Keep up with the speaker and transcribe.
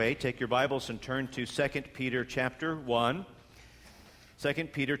Take your Bibles and turn to 2 Peter chapter 1. 2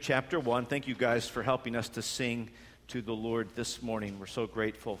 Peter chapter 1. Thank you guys for helping us to sing to the Lord this morning. We're so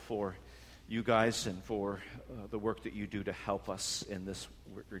grateful for you guys and for the work that you do to help us in this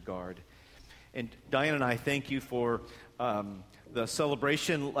regard. And Diane and I thank you for the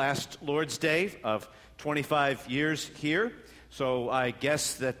celebration last Lord's Day of 25 years here. So I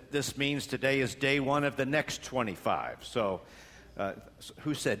guess that this means today is day one of the next 25. So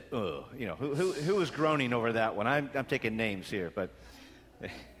who said, ugh? You know, who was groaning over that one? I'm taking names here, but all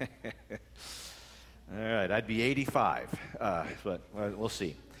right, I'd be 85, but we'll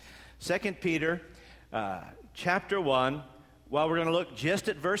see. 2 Peter chapter 1, while we're going to look just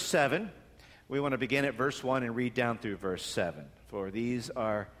at verse 7, we want to begin at verse 1 and read down through verse 7. For these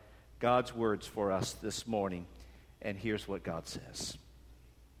are God's words for us this morning, and here's what God says.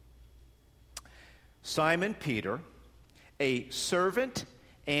 Simon Peter, a servant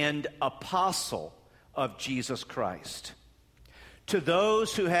and apostle of Jesus Christ, to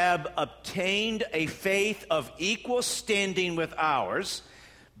those who have obtained a faith of equal standing with ours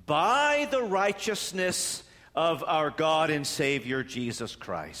by the righteousness of our God and Savior Jesus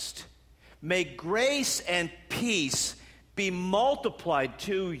Christ. May grace and peace be multiplied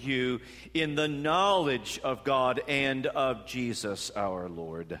to you in the knowledge of God and of Jesus our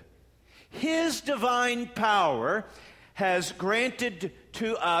Lord. His divine power has granted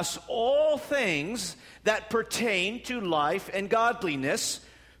to us all things that pertain to life and godliness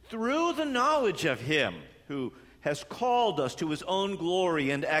through the knowledge of Him who has called us to His own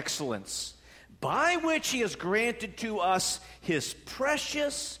glory and excellence, by which He has granted to us His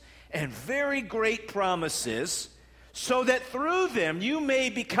precious and very great promises, so that through them you may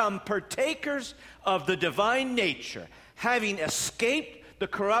become partakers of the divine nature, having escaped the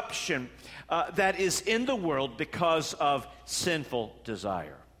corruption that is in the world because of sinful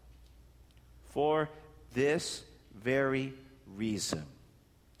desire. For this very reason,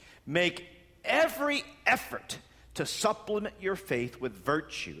 make every effort to supplement your faith with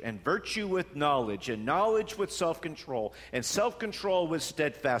virtue, and virtue with knowledge, and knowledge with self-control, and self-control with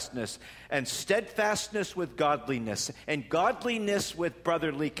steadfastness, and steadfastness with godliness, and godliness with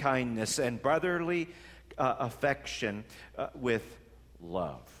brotherly kindness, and brotherly affection with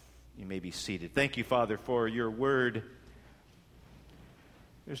love. You may be seated. Thank you, Father, for your word.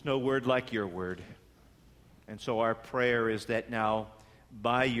 There's no word like your word. And so our prayer is that now,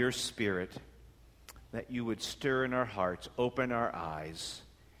 by your Spirit, that you would stir in our hearts, open our eyes,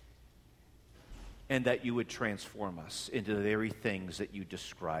 and that you would transform us into the very things that you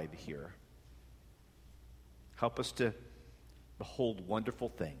describe here. Help us to behold wonderful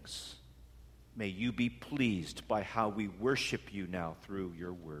things. May you be pleased by how we worship you now through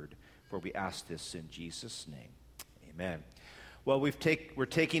your word. For we ask this in Jesus' name. Amen. Well, we're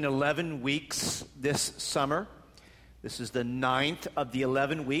taking 11 weeks this summer. This is the 9th of the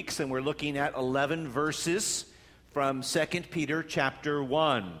 11 weeks, and we're looking at 11 verses from 2 Peter chapter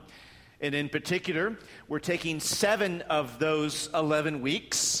 1. And in particular, we're taking 7 of those 11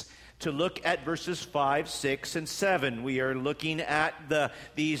 weeks to look at verses 5, 6, and 7. We are looking at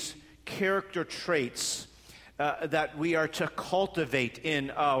these character traits that we are to cultivate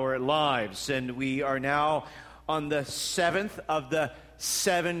in our lives. And we are now on the 7th of the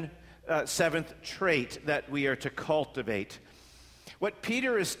seventh trait that we are to cultivate. What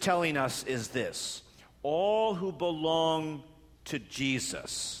Peter is telling us is this: all who belong to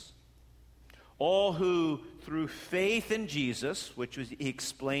Jesus, all who through faith in Jesus, which he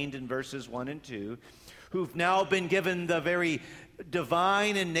explained in verses 1 and 2, who've now been given the very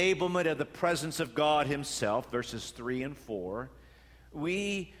divine enablement of the presence of God himself, verses 3 and 4,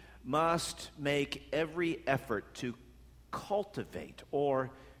 we must make every effort to cultivate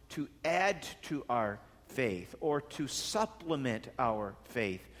or to add to our faith or to supplement our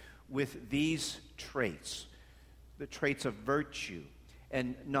faith with these traits, the traits of virtue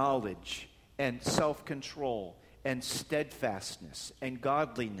and knowledge and self-control and steadfastness and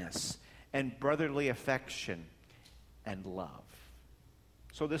godliness and brotherly affection and love.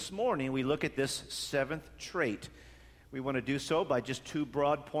 So this morning we look at this 7th trait. We want to do so by just 2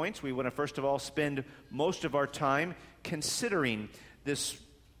 broad points. We want to first of all spend most of our time considering this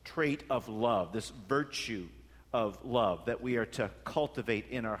trait of love, this virtue of love that we are to cultivate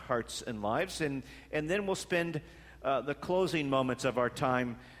in our hearts and lives. And then we'll spend the closing moments of our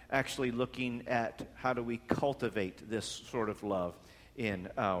time actually looking at how do we cultivate this sort of love in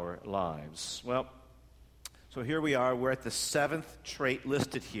our lives. Well, so here we are. We're at the 7th trait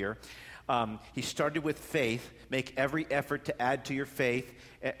listed here. He started with faith. Make every effort to add to your faith.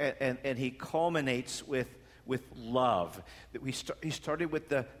 And he culminates with with love. That he started with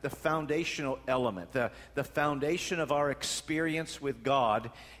the foundational element. The foundation of our experience with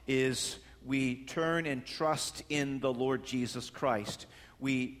God is we turn and trust in the Lord Jesus Christ.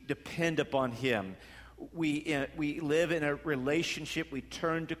 We depend upon him. We live in a relationship. We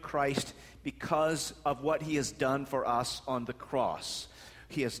turn to Christ because of what he has done for us on the cross.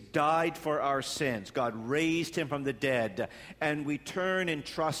 He has died for our sins. God raised him from the dead. And we turn and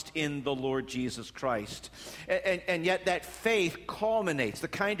trust in the Lord Jesus Christ. And yet that faith culminates, the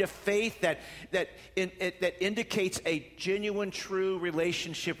kind of faith that indicates a genuine, true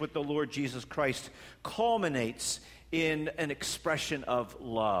relationship with the Lord Jesus Christ, culminates in an expression of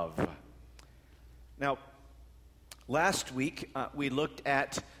love. Now, last week we looked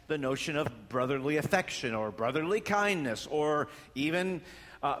at the notion of brotherly affection or brotherly kindness or even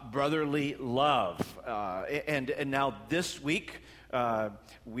brotherly love. And now this week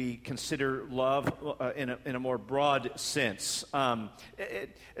we consider love in a more broad sense.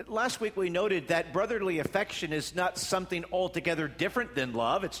 Last week we noted that brotherly affection is not something altogether different than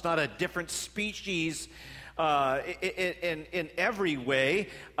love. It's not a different species in every way.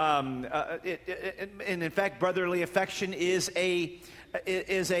 And in fact, brotherly affection is an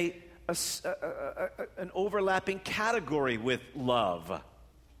overlapping category with love.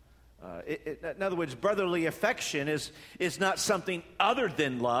 In other words, brotherly affection is not something other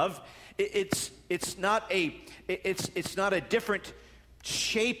than love. It's not a different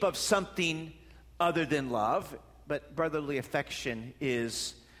shape of something other than love. But brotherly affection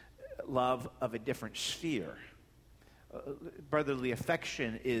is love of a different sphere. Brotherly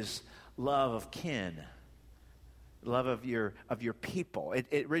affection is love of kin, love of your people.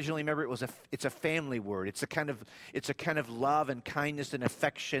 It originally, remember, it's a family word. It's a kind of love and kindness and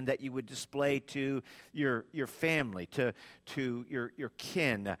affection that you would display to your family, to your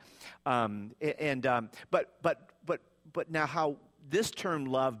kin. But now how this term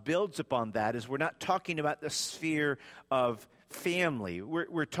love builds upon that is we're not talking about the sphere of family.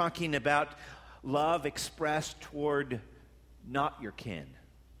 We're talking about love expressed toward not your kin.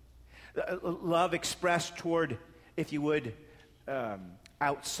 Love expressed toward, if you would,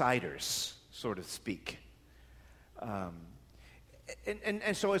 outsiders, so to speak. And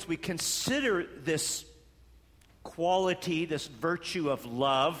so as we consider this quality, this virtue of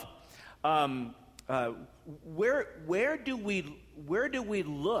love, where do we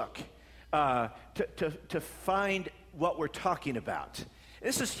look to find what we're talking about?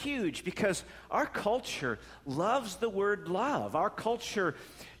 This is huge because our culture loves the word love. Our culture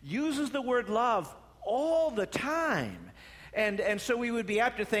uses the word love all the time. And so we would be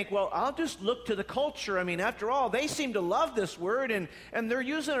apt to think, well, I'll just look to the culture. I mean, after all, they seem to love this word and they're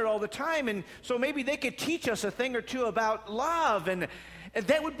using it all the time. And so maybe they could teach us a thing or two about love. And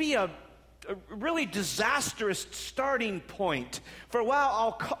that would be a really disastrous starting point. For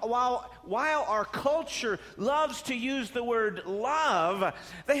while our culture loves to use the word love,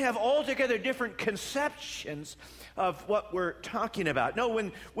 they have altogether different conceptions of what we're talking about. No,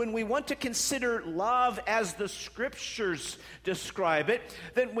 when we want to consider love as the Scriptures describe it,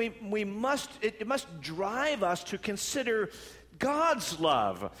 then it must drive us to consider God's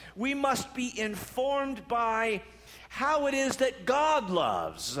love. We must be informed by how it is that God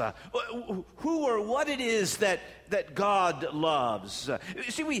loves, who or what it is that God loves.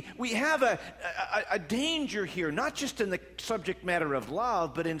 See, we have a danger here, not just in the subject matter of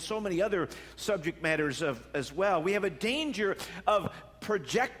love, but in so many other subject matters as well. We have a danger of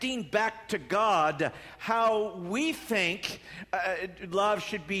projecting back to God how we think love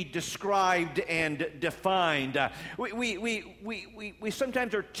should be described and defined. We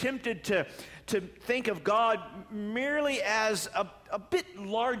sometimes are tempted to think of God merely as a bit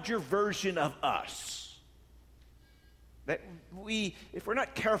larger version of us. That if we're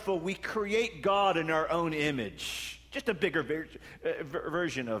not careful, we create God in our own image, just a bigger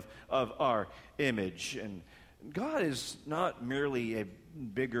version of our image. And God is not merely a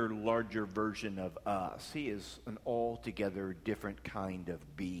bigger, larger version of us. He is an altogether different kind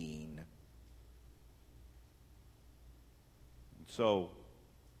of being. So,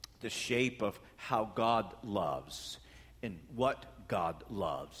 the shape of how God loves and what God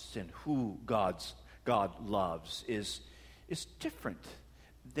loves and who God loves is different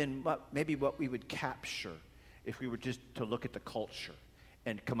than what we would capture if we were just to look at the culture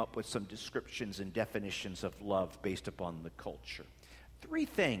and come up with some descriptions and definitions of love based upon the culture. 3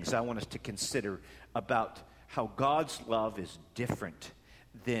 things I want us to consider about how God's love is different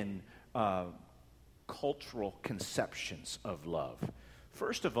than cultural conceptions of love.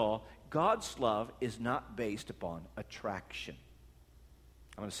 First of all, God's love is not based upon attraction.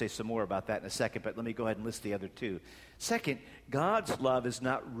 I'm going to say some more about that in a second, but let me go ahead and list the other two. Second, God's love is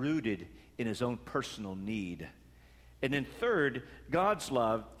not rooted in his own personal need. And then third, God's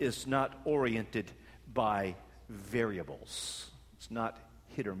love is not oriented by variables. It's not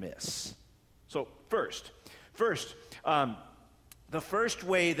hit or miss. So first, the first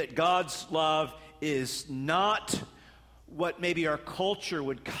way that God's love is not what maybe our culture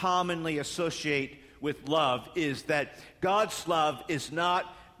would commonly associate with love is that God's love is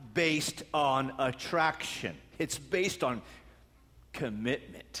not based on attraction. It's based on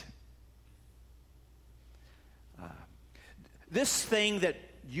commitment. This thing that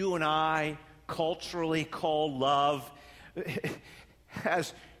you and I culturally call love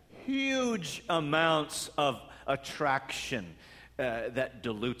has huge amounts of attraction that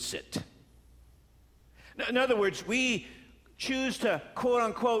dilutes it. In other words, we choose to, quote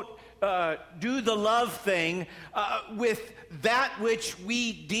unquote, do the love thing with that which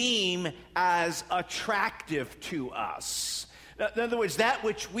we deem as attractive to us. In other words, that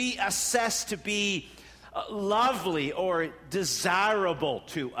which we assess to be lovely or desirable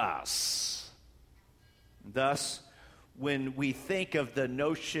to us. Thus, when we think of the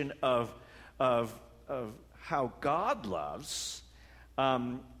notion of how God loves,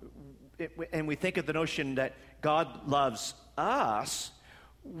 and we think of the notion that God loves us,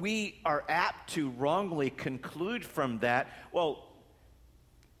 we are apt to wrongly conclude from that, well,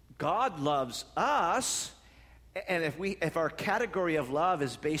 God loves us, and if our category of love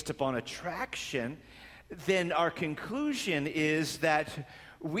is based upon attraction, then our conclusion is that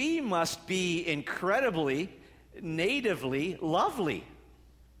we must be incredibly, natively lovely.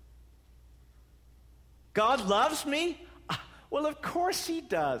 God loves me? Well, of course he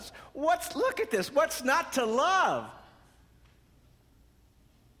does. Look at this. What's not to love?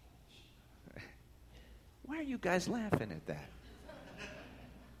 Why are you guys laughing at that?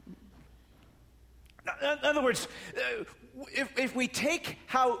 In other words, if we take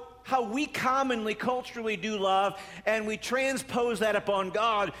how we commonly, culturally do love, and we transpose that upon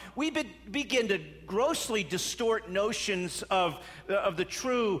God, we begin to grossly distort notions of the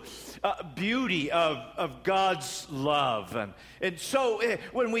true beauty of God's love. And so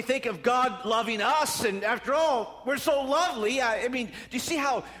when we think of God loving us, and after all, we're so lovely, I mean, do you see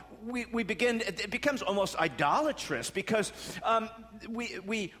how we begin, it becomes almost idolatrous, because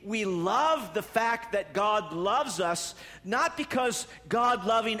we love the fact that God loves us, not because God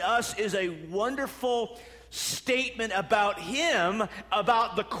loving us is a wonderful statement about him,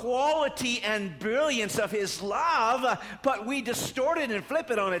 about the quality and brilliance of his love, but we distort it and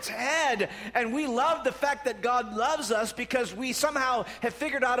flip it on its head, and we love the fact that God loves us because we somehow have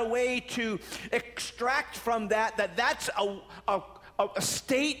figured out a way to extract from that's a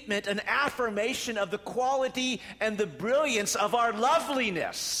statement, an affirmation of the quality and the brilliance of our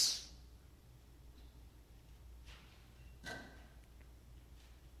loveliness.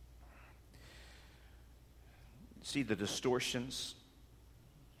 See the distortions?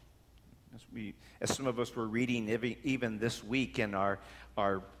 As some of us were reading even this week in our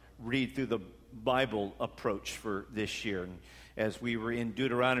read through the Bible approach for this year, and as we were in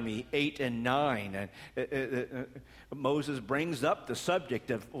Deuteronomy 8 and 9, and Moses brings up the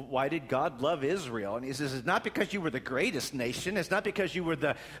subject of why did God love Israel? And he says, it's not because you were the greatest nation. It's not because you were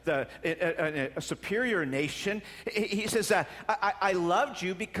a superior nation. He says, I loved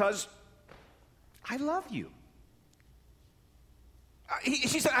you because I love you.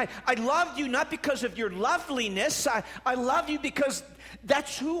 She said, I loved you not because of your loveliness. I love you because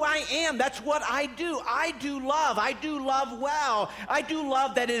that's who I am. That's what I do. I do love. I do love well. I do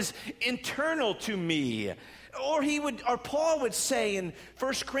love that is internal to me. Or Paul would say in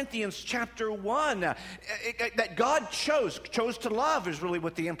 1 Corinthians chapter 1 that God chose to love is really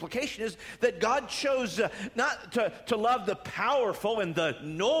what the implication is, that God chose not to love the powerful and the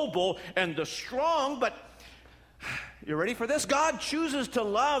noble and the strong, but you ready for this? God chooses to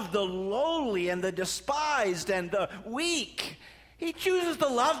love the lowly and the despised and the weak. He chooses to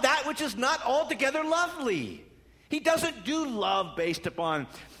love that which is not altogether lovely. He doesn't do love based upon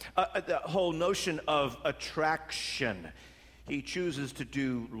the whole notion of attraction. He chooses to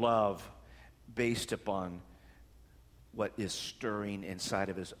do love based upon what is stirring inside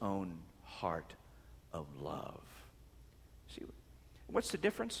of his own heart of love. See, what's the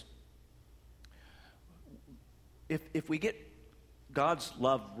difference? If we get God's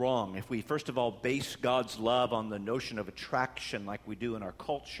love wrong, if we first of all base God's love on the notion of attraction like we do in our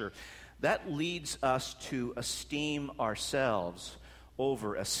culture, that leads us to esteem ourselves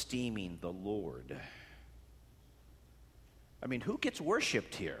over esteeming the Lord. I mean, who gets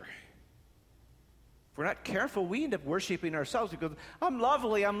worshipped here? If we're not careful, we end up worshiping ourselves. We go, I'm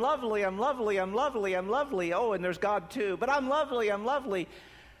lovely, I'm lovely, I'm lovely, I'm lovely, I'm lovely. Oh, and there's God too. But I'm lovely, I'm lovely.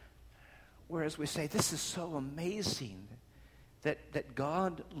 Whereas we say, this is so amazing that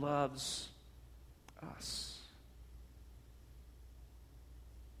God loves us.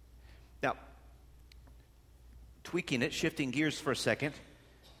 Now, tweaking it, shifting gears for a second,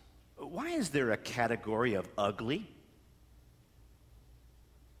 why is there a category of ugly?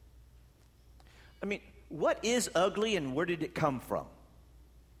 I mean, what is ugly and where did it come from?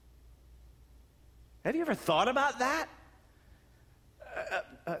 Have you ever thought about that?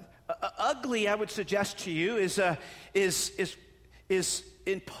 Ugly, I would suggest to you, is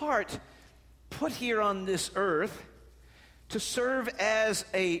in part put here on this earth to serve as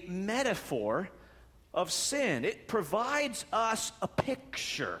a metaphor of sin. It provides us a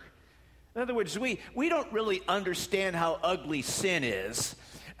picture. In other words, we don't really understand how ugly sin is.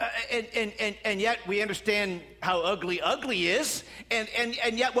 And yet we understand how ugly is, and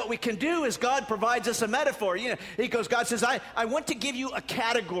yet what we can do is God provides us a metaphor. You know, God says, I want to give you a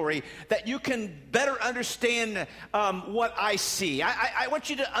category that you can better understand what I see. I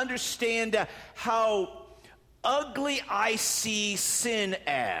want you to understand how ugly I see sin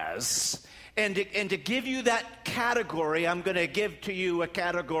as. And to give you that category, I'm going to give to you a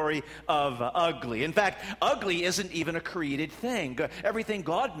category of ugly. In fact, ugly isn't even a created thing. Everything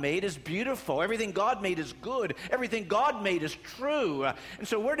God made is beautiful. Everything God made is good. Everything God made is true. And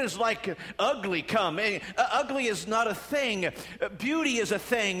so where does ugly come? Ugly is not a thing. Beauty is a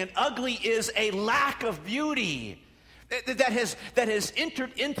thing, and ugly is a lack of beauty that has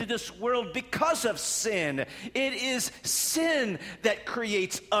entered into this world because of sin. It is sin that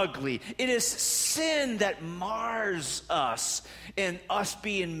creates ugly. It is sin that mars us and us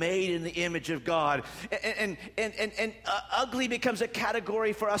being made in the image of God. And ugly becomes a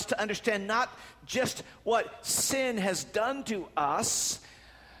category for us to understand not just what sin has done to us,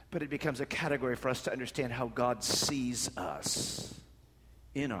 but it becomes a category for us to understand how God sees us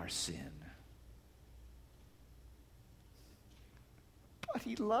in our sin. But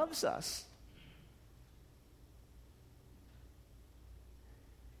he loves us.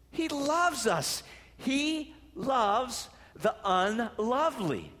 He loves us. He loves the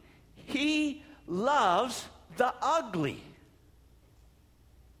unlovely. He loves the ugly.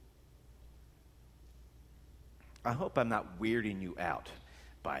 I hope I'm not weirding you out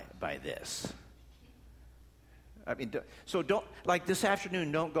by this. I mean, so don't, like this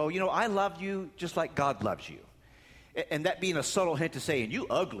afternoon, don't go, I love you just like God loves you. And that being a subtle hint to saying, you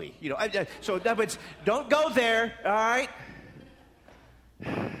ugly. So that means, don't go there, all right?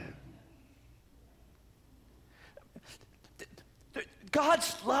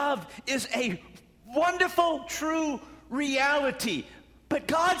 God's love is a wonderful, true reality. But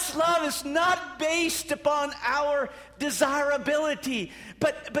God's love is not based upon our desirability,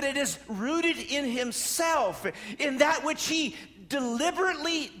 but it is rooted in himself, in that which he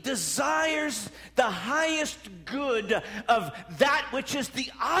deliberately desires the highest good of that which is the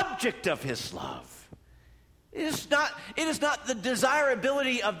object of his love. It is not the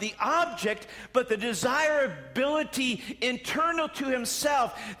desirability of the object, but the desirability internal to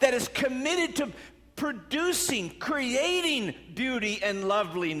himself that is committed to creating beauty and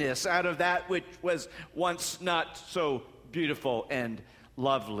loveliness out of that which was once not so beautiful and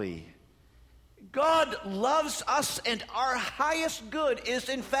lovely. God loves us, and our highest good is,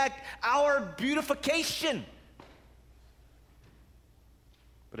 in fact, our beautification.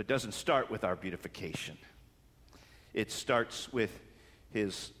 But it doesn't start with our beautification. It starts with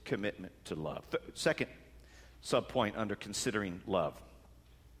his commitment to love. Second subpoint under considering love.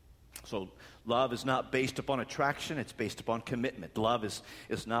 So love is not based upon attraction, it's based upon commitment. Love is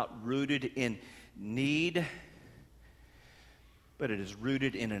not rooted in need, but it is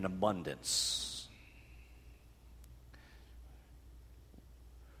rooted in an abundance.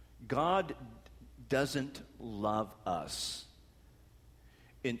 God doesn't love us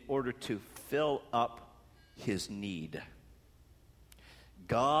in order to fill up his need.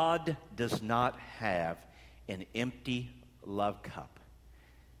 God does not have an empty love cup.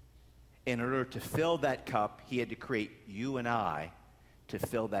 In order to fill that cup, he had to create you and I to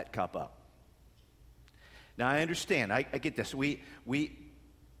fill that cup up. Now, I understand. I get this. We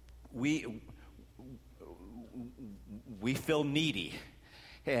feel needy.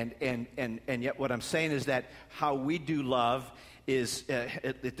 And yet what I'm saying is that how we do love is,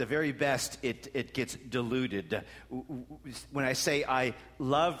 at the very best, it gets diluted. When I say I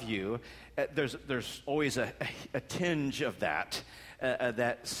love you, there's always a tinge of that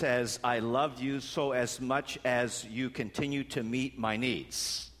says, I love you so as much as you continue to meet my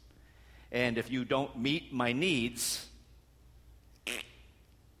needs. And if you don't meet my needs,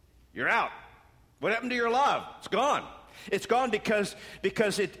 you're out. What happened to your love? It's gone. It's gone because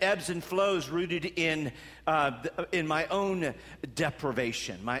it ebbs and flows, rooted in my own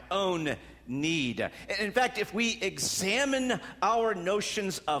deprivation, my own need. In fact, if we examine our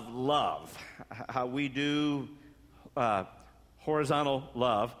notions of love, how we do horizontal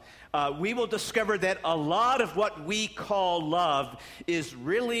love, we will discover that a lot of what we call love is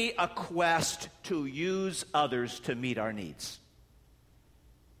really a quest to use others to meet our needs.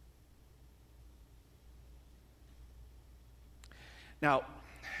 Now,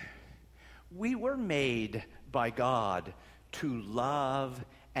 we were made by God to love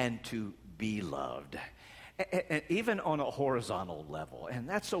and to be loved, and even on a horizontal level, and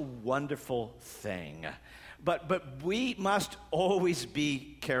that's a wonderful thing. But we must always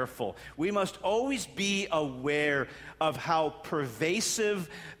be careful. We must always be aware of how pervasive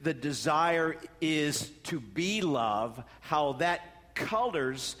the desire is to be loved, how that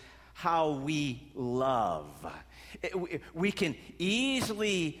colors how we love. We can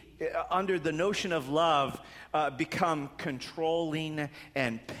easily, under the notion of love, become controlling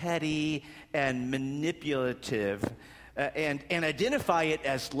and petty and manipulative and identify it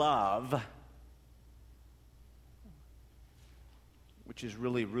as love, which is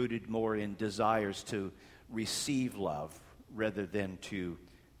really rooted more in desires to receive love rather than to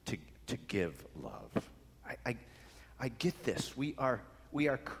give love. I get this. We are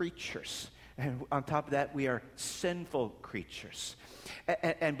creatures. And on top of that, we are sinful creatures.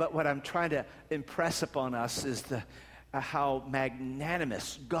 But what I'm trying to impress upon us is how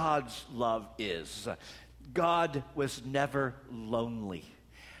magnanimous God's love is. God was never lonely.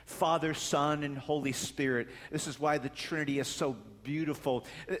 Father, Son, and Holy Spirit. This is why the Trinity is so beautiful.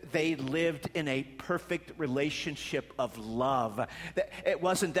 They lived in a perfect relationship of love. It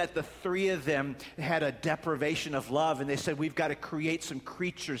wasn't that the three of them had a deprivation of love and they said, we've got to create some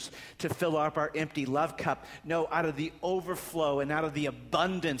creatures to fill up our empty love cup. No, out of the overflow and out of the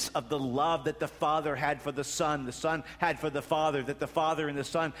abundance of the love that the Father had for the Son had for the Father, that the Father and the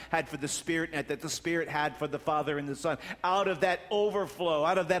Son had for the Spirit, and that the Spirit had for the Father and the Son. Out of that overflow,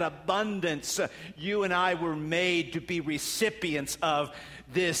 out of that abundance, you and I were made to be recipients of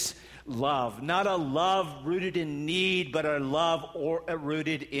this love. Not a love rooted in need, but a love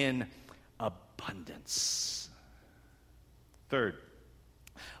rooted in abundance. Third,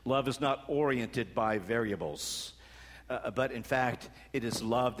 love is not oriented by variables, but in fact, it is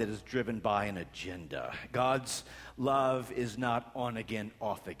love that is driven by an agenda. God's love is not on again,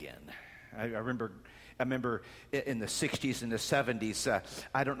 off again. I remember in the 60s and the 70s,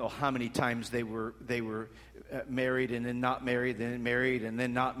 I don't know how many times they were married and then not married, then married and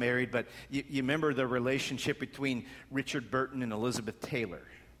then not married, but you remember the relationship between Richard Burton and Elizabeth Taylor.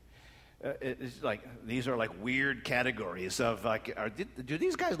 It's like, these are like weird categories of like, do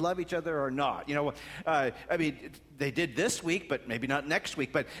these guys love each other or not? You know, I mean, they did this week, but maybe not next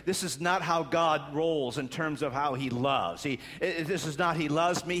week. But this is not how God rolls in terms of how he loves. This is not, he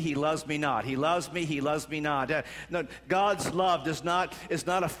loves me not. He loves me not. No, God's love is not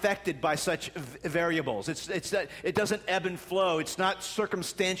affected by such variables. It doesn't ebb and flow. It's not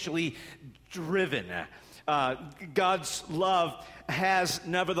circumstantially driven. God's love has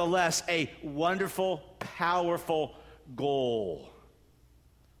nevertheless a wonderful, powerful goal.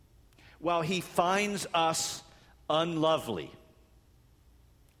 While he finds us unlovely,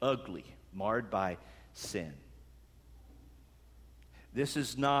 ugly, marred by sin, this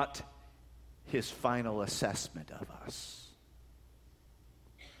is not his final assessment of us.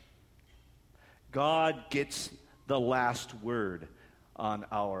 God gets the last word on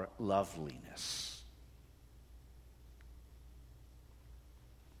our loveliness.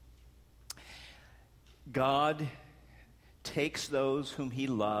 God takes those whom he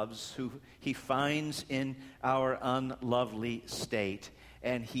loves, who he finds in our unlovely state,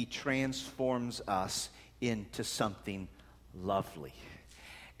 and he transforms us into something lovely.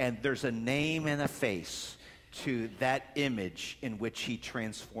 And there's a name and a face to that image in which he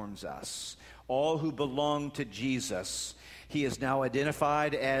transforms us. All who belong to Jesus, he is now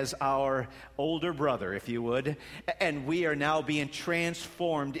identified as our older brother, if you would, and we are now being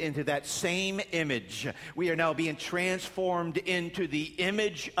transformed into that same image. We are now being transformed into the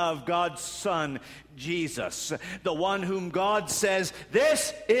image of God's Son, Jesus, the one whom God says,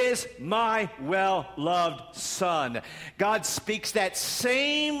 this is my well-loved Son. God speaks that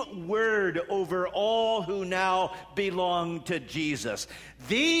same word over all who now belong to Jesus.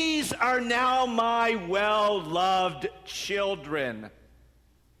 These are now my well-loved children.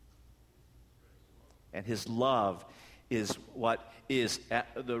 And his love is what is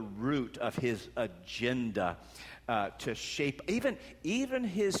at the root of his agenda to shape even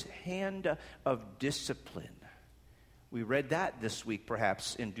his hand of discipline. We read that this week,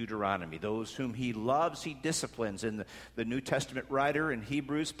 perhaps, in Deuteronomy. Those whom he loves, he disciplines. And the New Testament writer in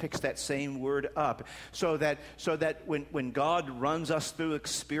Hebrews picks that same word up. So that when God runs us through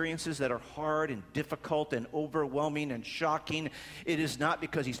experiences that are hard and difficult and overwhelming and shocking, it is not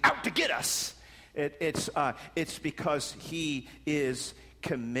because he's out to get us. It's because he is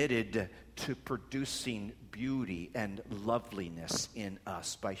committed to producing beauty and loveliness in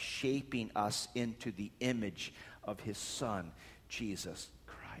us by shaping us into the image of his Son, Jesus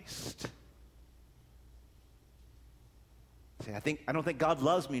Christ. Say, I don't think God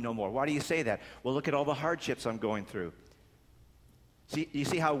loves me no more. Why do you say that? Well, look at all the hardships I'm going through. See, you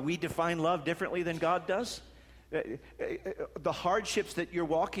see how we define love differently than God does? The hardships that you're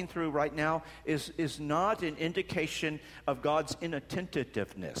walking through right now is not an indication of God's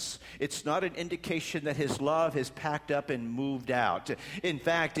inattentiveness. It's not an indication that his love has packed up and moved out. In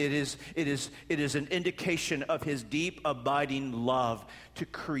fact, it is an indication of his deep, abiding love to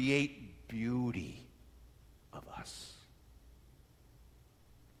create beauty of us.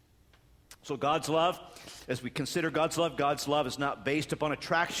 So God's love, as we consider God's love is not based upon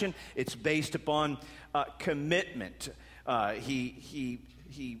attraction. It's based upon commitment. God's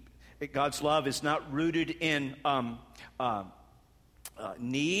love is not rooted in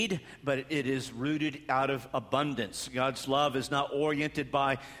need, but it is rooted out of abundance. God's love is not oriented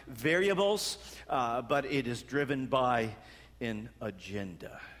by variables, but it is driven by an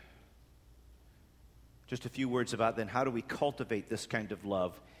agenda. Just a few words about then how do we cultivate this kind of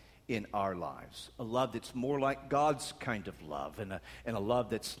love in our lives? A love that's more like God's kind of love, and a love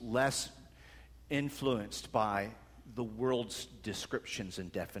that's less influenced by the world's descriptions and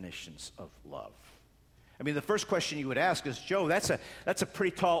definitions of love. I mean, the first question you would ask is, Joe, that's a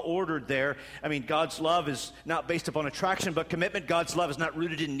pretty tall order there. I mean, God's love is not based upon attraction but commitment. God's love is not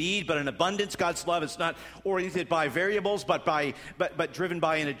rooted in need but in abundance. God's love is not oriented by variables but driven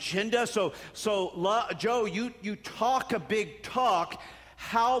by an agenda. So Joe, you talk a big talk.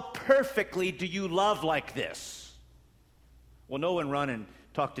 How perfectly do you love like this? Well, no one run and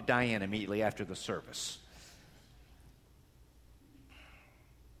talk to Diane immediately after the service.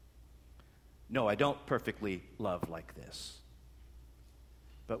 No, I don't perfectly love like this.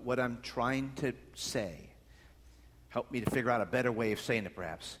 But what I'm trying to say, help me to figure out a better way of saying it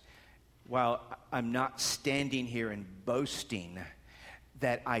perhaps, while I'm not standing here and boasting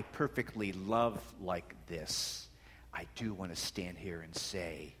that I perfectly love like this, I do want to stand here and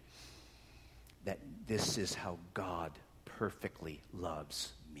say that this is how God perfectly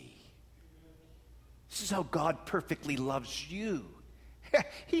loves me. This is how God perfectly loves you.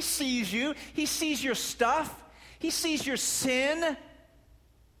 He sees you. He sees your stuff. He sees your sin.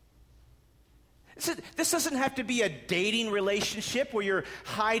 This doesn't have to be a dating relationship where you're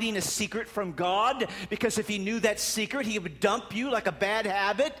hiding a secret from God, because if he knew that secret, he would dump you like a bad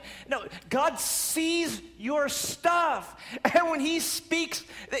habit. No, God sees your stuff. And when he speaks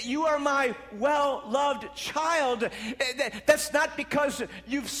that you are my well-loved child, that's not because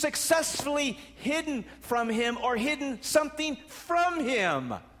you've successfully hidden from him or hidden something from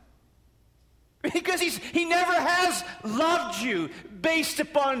him. Because he never has loved you based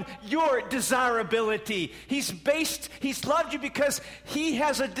upon your desirability. He's loved you because he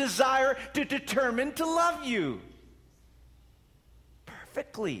has a desire to determine to love you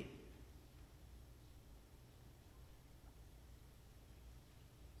perfectly.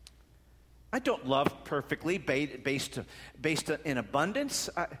 I don't love perfectly based in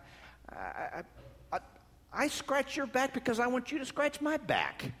abundance. I scratch your back because I want you to scratch my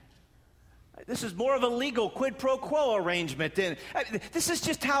back. This is more of a legal quid pro quo arrangement. This is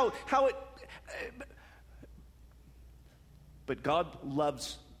just how it... But God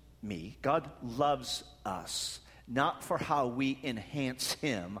loves me. God loves us, not for how we enhance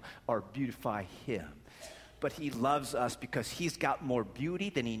him or beautify him. But he loves us because he's got more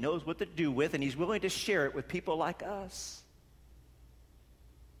beauty than he knows what to do with, and he's willing to share it with people like us.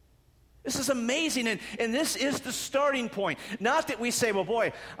 This is amazing, and this is the starting point. Not that we say, well,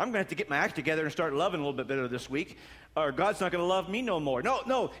 boy, I'm going to have to get my act together and start loving a little bit better this week, or God's not going to love me no more.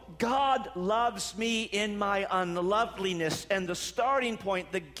 No, God loves me in my unloveliness, and the starting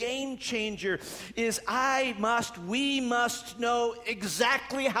point, the game changer, is we must know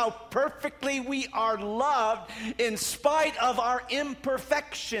exactly how perfectly we are loved in spite of our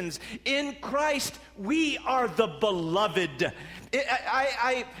imperfections. In Christ, we are the beloved.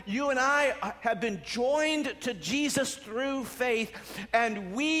 You and I have been joined to Jesus through faith,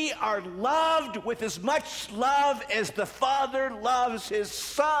 and we are loved with as much love as the Father loves his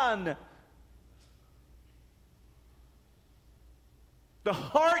Son. The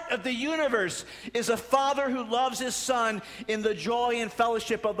heart of the universe is a Father who loves his Son in the joy and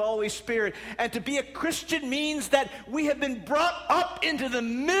fellowship of the Holy Spirit. And to be a Christian means that we have been brought up into the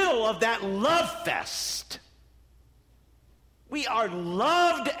middle of that love fest. We are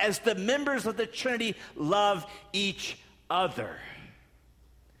loved as the members of the Trinity love each other.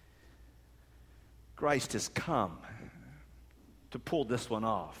 Christ has come to pull this one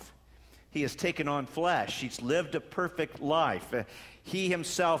off. He has taken on flesh. He's lived a perfect life. He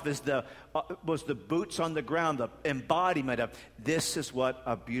himself was the boots on the ground, the embodiment of this is what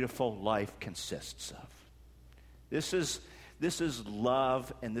a beautiful life consists of. This is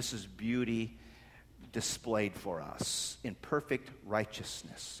love, and this is beauty displayed for us in perfect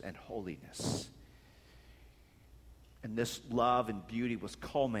righteousness and holiness. And this love and beauty was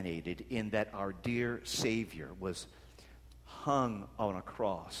culminated in that our dear Savior was hung on a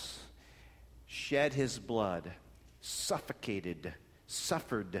cross, shed his blood, suffocated,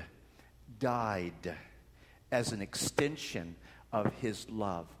 suffered, died as an extension of his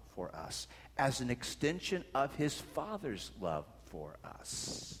love for us, as an extension of his Father's love for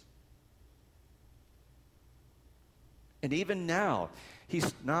us. And even now,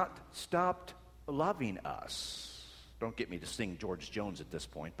 he's not stopped loving us. Don't get me to sing George Jones at this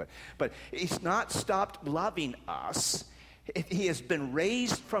point, but he's not stopped loving us. He has been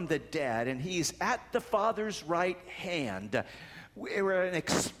raised from the dead, and he's at the Father's right hand. We're an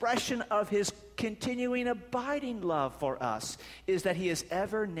expression of his continuing abiding love for us is that he is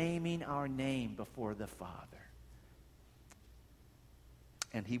ever naming our name before the Father.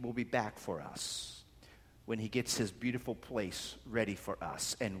 And he will be back for us when he gets his beautiful place ready for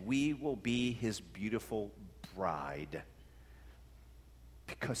us, and we will be his beautiful bride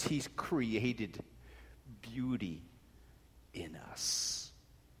because he's created beauty in us.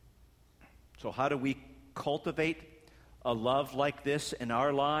 So how do we cultivate a love like this in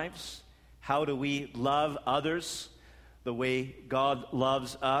our lives? How do we love others the way God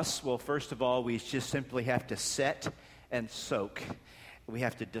loves us? Well, first of all, we just simply have to sit and soak. We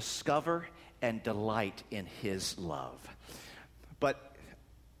have to discover and delight in his love.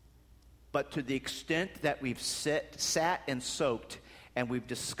 But to the extent that we've sat and soaked, and we've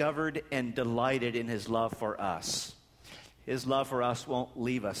discovered and delighted in his love for us, his love for us won't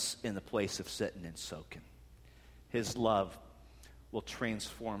leave us in the place of sitting and soaking. His love will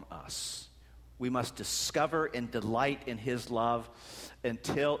transform us. We must discover and delight in his love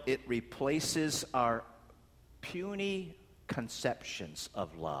until it replaces our puny conceptions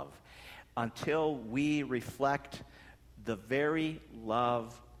of love, until we reflect the very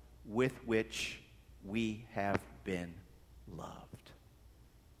love with which we have been loved.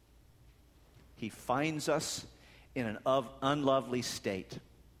 He finds us in an unlovely state,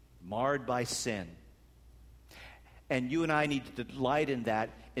 marred by sin. And you and I need to delight in that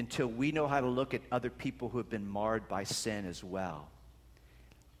until we know how to look at other people who have been marred by sin as well.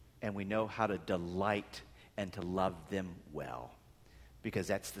 And we know how to delight and to love them well, because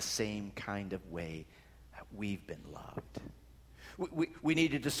that's the same kind of way that we've been loved. We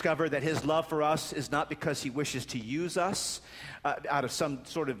need to discover that his love for us is not because he wishes to use us out of some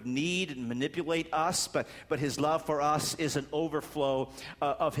sort of need and manipulate us, but his love for us is an overflow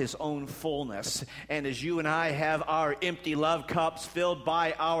of his own fullness. And as you and I have our empty love cups filled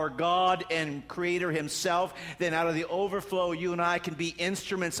by our God and Creator himself, then out of the overflow, you and I can be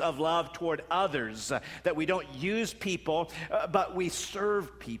instruments of love toward others, that we don't use people, but we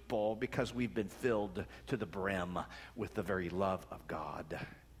serve people because we've been filled to the brim with the very love of God.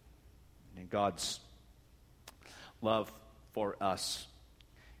 And God's love for us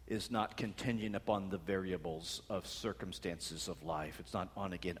is not contingent upon the variables of circumstances of life. It's not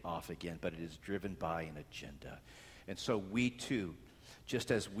on again, off again, but it is driven by an agenda. And so we too,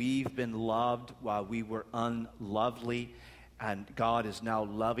 just as we've been loved while we were unlovely, and God is now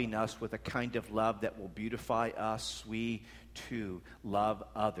loving us with a kind of love that will beautify us, we too love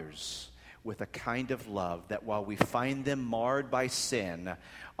others with a kind of love that while we find them marred by sin,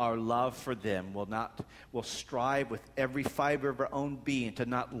 our love for them will strive with every fiber of our own being to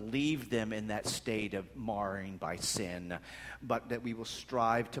not leave them in that state of marring by sin, but that we will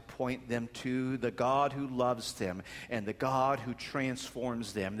strive to point them to the God who loves them and the God who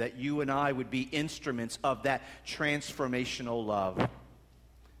transforms them, that you and I would be instruments of that transformational love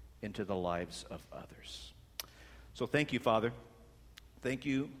into the lives of others. So thank you, Father. Thank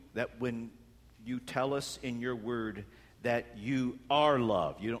you that when you tell us in your word that you are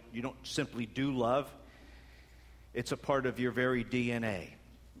love. You don't simply do love. It's a part of your very DNA.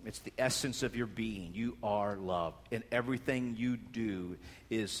 It's the essence of your being. You are love. And everything you do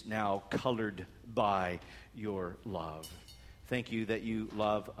is now colored by your love. Thank you that you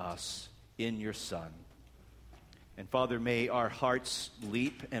love us in your Son. And Father, may our hearts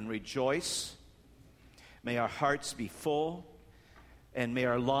leap and rejoice. May our hearts be full. And may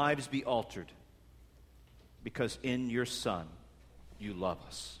our lives be altered. Because in your Son, you love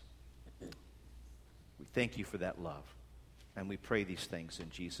us. We thank you for that love. And we pray these things in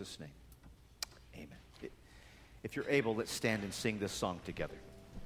Jesus' name. Amen. If you're able, let's stand and sing this song together.